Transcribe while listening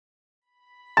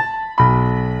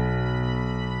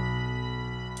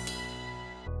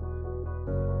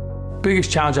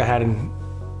biggest challenge I had in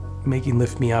making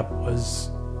Lift Me Up was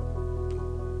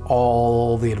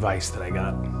all the advice that I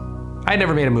got. I had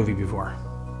never made a movie before.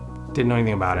 Didn't know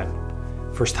anything about it.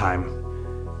 First time.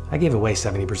 I gave away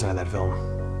 70% of that film.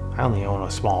 I only own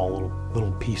a small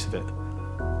little piece of it.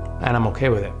 And I'm okay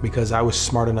with it because I was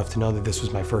smart enough to know that this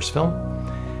was my first film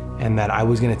and that I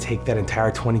was gonna take that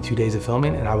entire 22 days of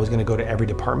filming and I was gonna go to every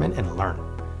department and learn.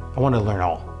 I wanted to learn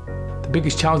all. The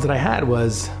biggest challenge that I had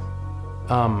was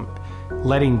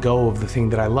letting go of the thing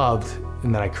that I loved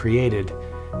and that I created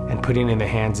and putting it in the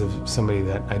hands of somebody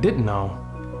that I didn't know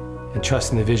and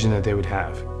trusting the vision that they would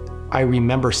have. I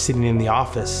remember sitting in the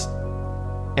office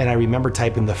and I remember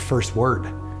typing the first word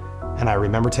and I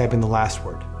remember typing the last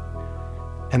word.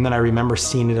 And then I remember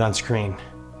seeing it on screen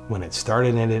when it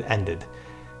started and it ended.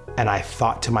 And I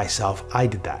thought to myself, I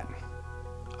did that.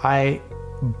 I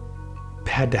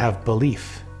had to have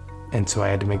belief. And so I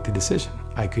had to make the decision.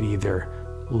 I could either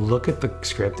look at the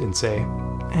script and say,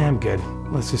 I'm good,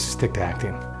 let's just stick to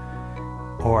acting.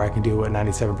 Or I can do what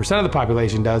 97% of the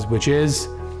population does, which is,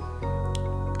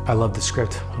 I love the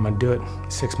script, I'm gonna do it.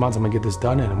 6 months, I'm gonna get this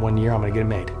done, and in 1 year, I'm gonna get it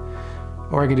made.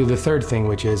 Or I can do the third thing,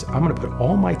 which is, I'm gonna put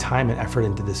all my time and effort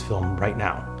into this film right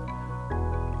now.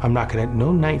 I'm not gonna,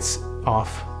 no nights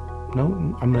off, no,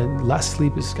 I'm gonna less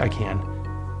sleep as I can.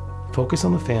 Focus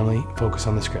on the family, focus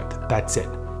on the script, that's it.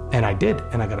 And I did,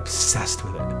 and I got obsessed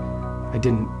with it. I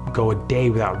didn't go a day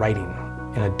without writing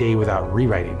and a day without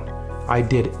rewriting. I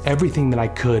did everything that I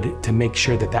could to make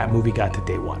sure that that movie got to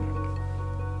day one.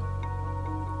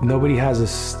 Nobody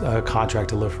has a contract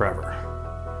to live forever.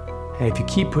 And if you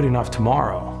keep putting off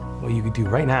tomorrow, what you could do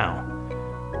right now,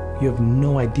 you have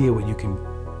no idea what you can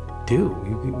do,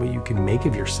 what you can make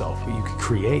of yourself, what you can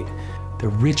create. The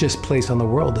richest place on the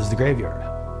world is the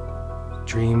graveyard.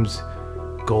 Dreams,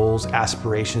 goals,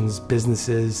 aspirations,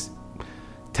 businesses,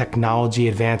 technology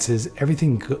advances,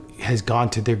 everything has gone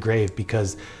to their grave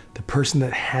because the person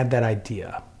that had that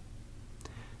idea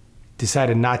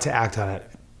decided not to act on it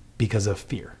because of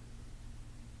fear.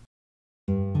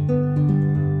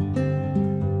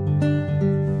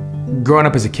 Growing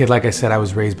up as a kid, like I said, I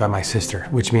was raised by my sister,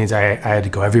 which means I had to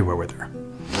go everywhere with her.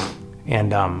 And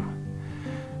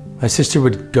my sister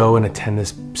would go and attend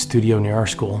this studio near our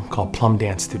school called Plum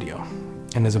Dance Studio.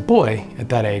 And as a boy, at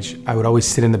that age, I would always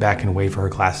sit in the back and wait for her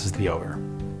classes to be over.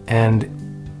 And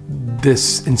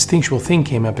this instinctual thing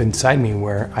came up inside me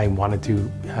where I wanted to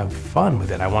have fun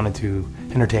with it. I wanted to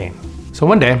entertain. So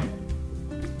one day,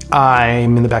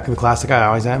 I'm in the back of the class like I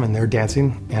always am, and they're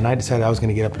dancing, and I decided I was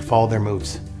gonna get up and follow their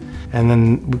moves. And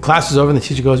then class was over and the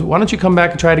teacher goes, why don't you come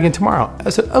back and try it again tomorrow? I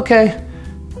said, okay.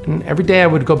 And every day I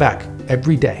would go back,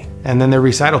 every day. And then their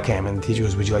recital came and the teacher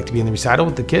goes, would you like to be in the recital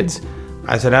with the kids?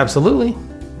 I said, absolutely.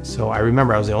 So I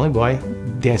remember I was the only boy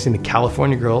dancing to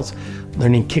California Girls,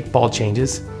 learning kickball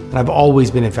changes. And I've always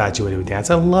been infatuated with dance.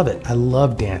 I love it. I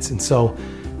love dance. And so,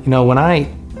 you know, when I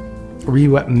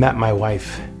met my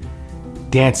wife,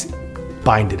 dance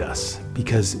binded us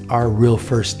because our real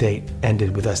first date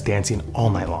ended with us dancing all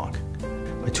night long.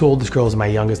 My two oldest girls and my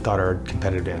youngest daughter are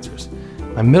competitive dancers.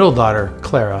 My middle daughter,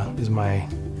 Clara,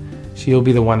 she'll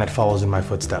be the one that follows in my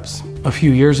footsteps. A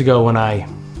few years ago when I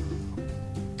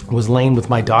was laying with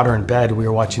my daughter in bed, we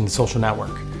were watching The Social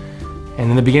Network. And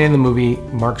in the beginning of the movie,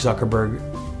 Mark Zuckerberg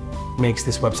makes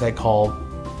this website called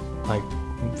like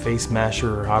Face Mesh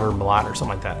or Hot or Mulat or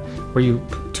something like that, where you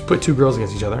put two girls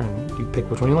against each other and you pick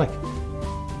which one you like.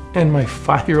 And my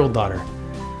 5-year-old daughter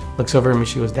looks over at me,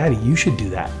 she goes, Daddy, you should do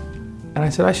that. And I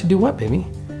said, I should do what, baby?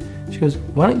 She goes,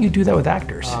 why don't you do that with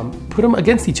actors? Put them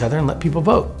against each other and let people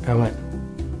vote. I went,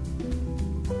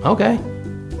 okay.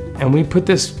 And we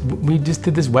just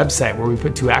did this website where we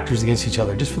put two actors against each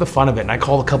other just for the fun of it. And I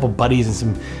called a couple buddies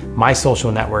and my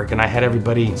social network, and I had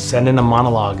everybody send in a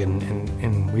monologue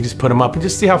and we just put them up and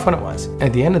just see how fun it was.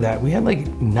 At the end of that, we had like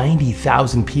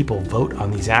 90,000 people vote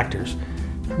on these actors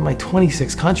from like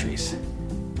 26 countries.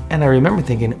 And I remember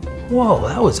thinking, whoa,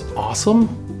 that was awesome.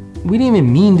 We didn't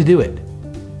even mean to do it.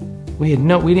 We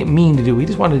didn't mean to do it. We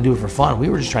just wanted to do it for fun. We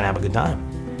were just trying to have a good time.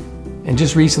 And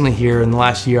just recently here in the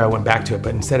last year, I went back to it,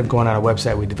 but instead of going on a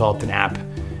website, we developed an app.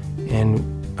 And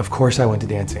of course I went to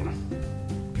dancing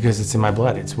because it's in my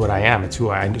blood. It's what I am. It's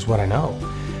what I know.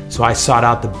 So I sought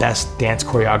out the best dance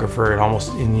choreographer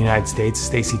in the United States,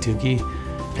 Stacy Tukey.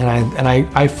 And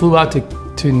I flew out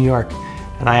to New York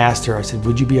and I asked her, I said,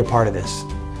 would you be a part of this?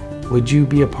 Would you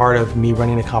be a part of me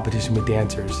running a competition with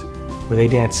dancers where they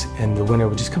dance and the winner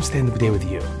would just come stand the day with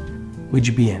you? Would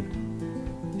you be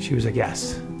in? She was like,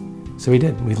 yes. So we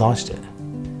did, we launched it.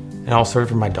 And it all started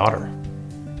from my daughter.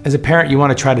 As a parent, you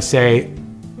want to try to say,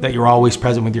 that you're always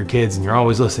present with your kids and you're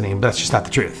always listening, but that's just not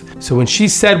the truth. So when she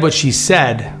said what she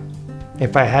said,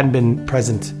 if I hadn't been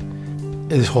present,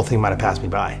 this whole thing might have passed me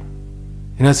by.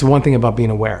 And that's the one thing about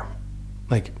being aware.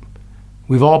 Like,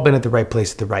 we've all been at the right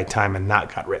place at the right time and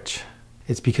not got rich.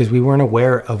 It's because we weren't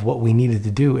aware of what we needed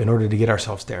to do in order to get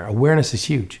ourselves there. Awareness is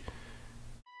huge.